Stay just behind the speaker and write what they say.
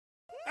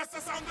That's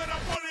the sound of the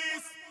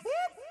police.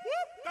 Whoop,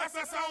 whoop. That's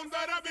the sound of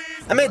the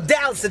beast. I'm in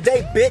Dallas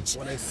today, bitch.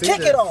 Kick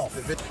it off.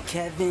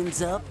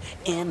 Kevin's up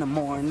in the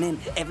morning.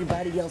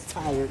 Everybody else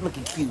tired. Look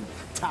at Cube.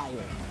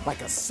 Tired. Like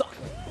a sucker.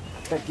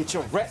 Better get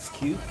your rest,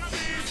 Cube.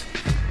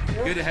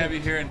 Good to have you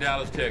here in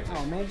Dallas, Texas.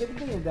 Oh, man, good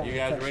to be in Dallas. You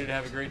guys ready to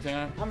have a great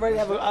time? I'm ready to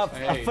have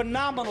a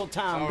phenomenal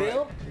time,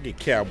 Bill. Get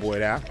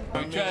cowboyed out.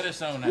 Try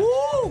this on now.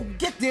 Woo!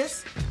 Get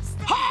this.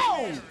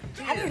 Oh!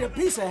 I need a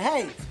piece of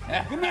hay.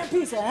 Give me a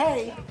piece of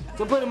hay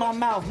to put in my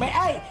mouth, man.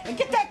 Hey, and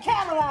get that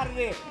camera out of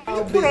there.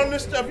 You put on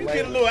this stuff, you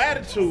get a little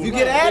attitude. You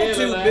get an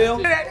attitude,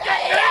 Bill.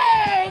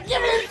 Hey,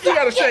 give me this. You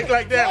gotta shake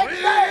like that.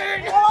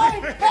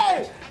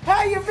 Hey,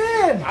 how you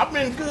been? I've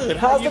been good.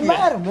 How's the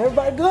madam?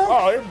 Everybody good?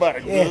 Oh, everybody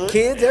good. Yeah,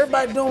 kids,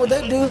 everybody doing what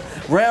they do.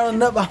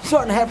 Rounding up. I'm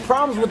starting to have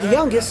problems with the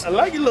youngest. I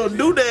like your little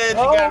doodad you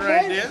got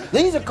right there.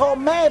 These are called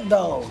mad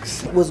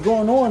dogs. What's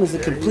going on is a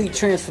complete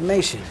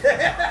transformation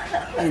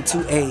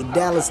into a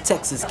Dallas,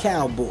 Texas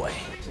cowboy.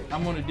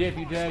 I'm going to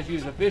deputize you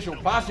as official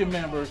posse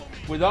members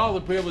with all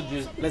the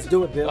privileges. Let's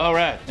do it, Bill. All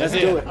right, Let's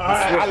do it. All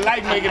right, I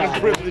like making the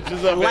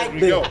privileges up as we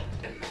go.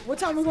 What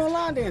time we going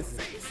line dancing?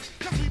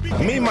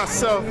 Me,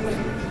 myself,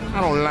 I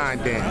don't line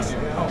dance.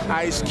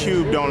 Ice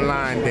Cube don't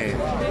line dance.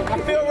 I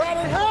feel right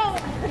at home.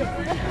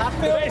 I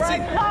feel right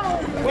at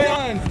home.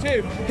 1,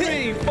 2,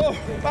 3, 4,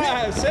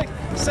 5, 6,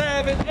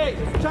 7, 8.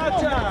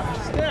 Cha-cha,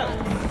 step.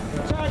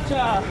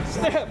 Cha-cha,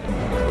 step.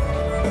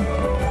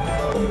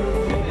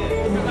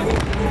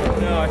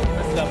 No, I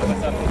messed up.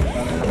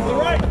 The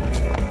right.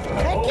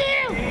 Thank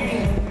you.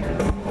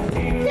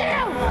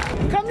 Down.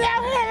 Come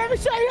down here. Let me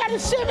show you how to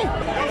shimmy. Yo,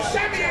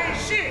 shimmy ain't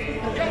shit.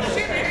 Yo,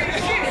 shimmy ain't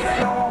shit.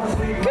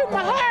 Keep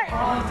my heart.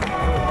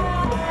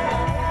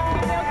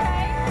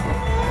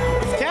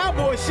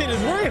 Cowboy shit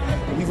is real.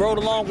 We rode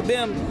along with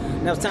them.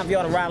 Now it's time for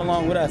y'all to ride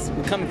along with us.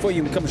 We're coming for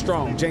you. We're coming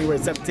strong. January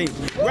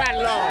 17th. Ride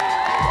along.